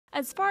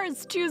As far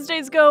as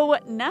Tuesdays go,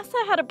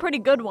 NASA had a pretty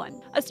good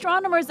one.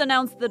 Astronomers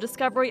announced the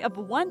discovery of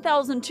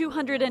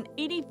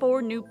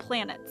 1,284 new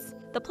planets.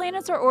 The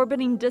planets are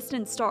orbiting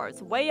distant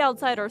stars way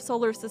outside our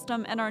solar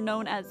system and are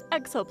known as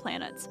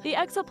exoplanets. The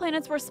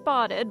exoplanets were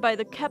spotted by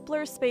the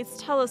Kepler Space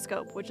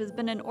Telescope, which has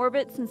been in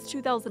orbit since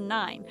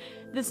 2009.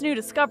 This new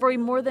discovery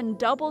more than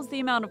doubles the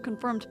amount of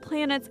confirmed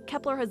planets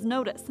Kepler has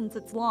noticed since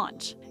its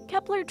launch.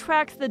 Kepler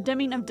tracks the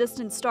dimming of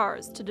distant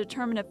stars to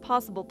determine if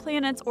possible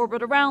planets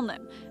orbit around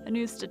them. A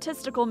new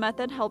statistical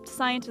method helped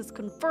scientists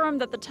confirm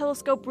that the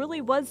telescope really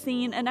was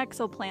seeing an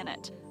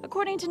exoplanet.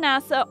 According to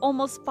NASA,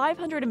 almost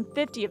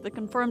 550 of the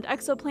confirmed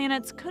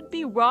exoplanets could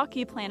be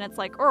rocky planets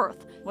like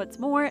Earth. What's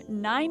more,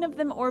 9 of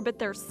them orbit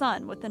their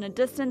sun within a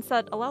distance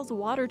that allows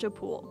water to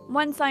pool.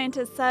 One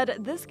scientist said,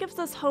 "This gives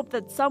us hope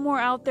that somewhere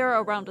out there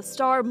around a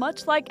star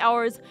much like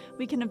ours,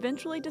 we can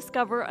eventually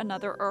discover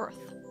another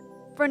Earth."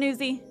 For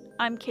Newsy,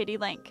 I'm Katie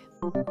Lank.